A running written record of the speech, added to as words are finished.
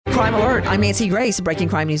Crime Alert. I'm Nancy Grace. Breaking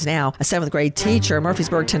crime news now. A 7th grade teacher in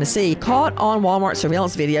Murfreesboro, Tennessee, caught on Walmart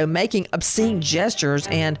surveillance video making obscene gestures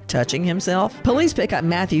and touching himself. Police pick up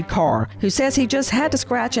Matthew Carr, who says he just had to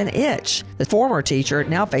scratch an itch. The former teacher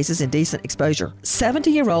now faces indecent exposure.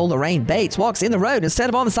 70-year-old Lorraine Bates walks in the road instead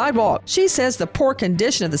of on the sidewalk. She says the poor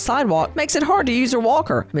condition of the sidewalk makes it hard to use her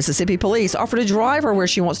walker. Mississippi police offer to drive her where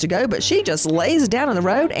she wants to go, but she just lays down on the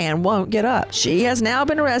road and won't get up. She has now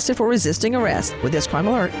been arrested for resisting arrest. With this Crime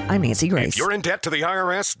Alert, I'm Nancy Grace. If you're in debt to the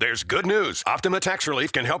IRS, there's good news. Optima Tax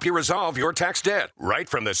Relief can help you resolve your tax debt right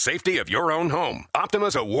from the safety of your own home.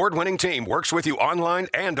 Optima's award-winning team works with you online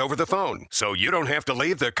and over the phone, so you don't have to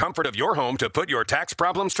leave the comfort of your home to put your tax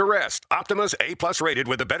problems to rest. Optima's A+ rated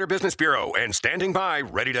with the Better Business Bureau and standing by,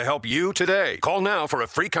 ready to help you today. Call now for a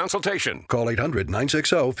free consultation. Call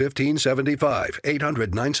 800-960-1575.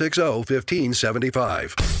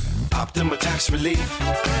 800-960-1575. Optima Tax Relief.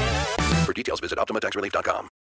 For details, visit OptimaTaxRelief.com.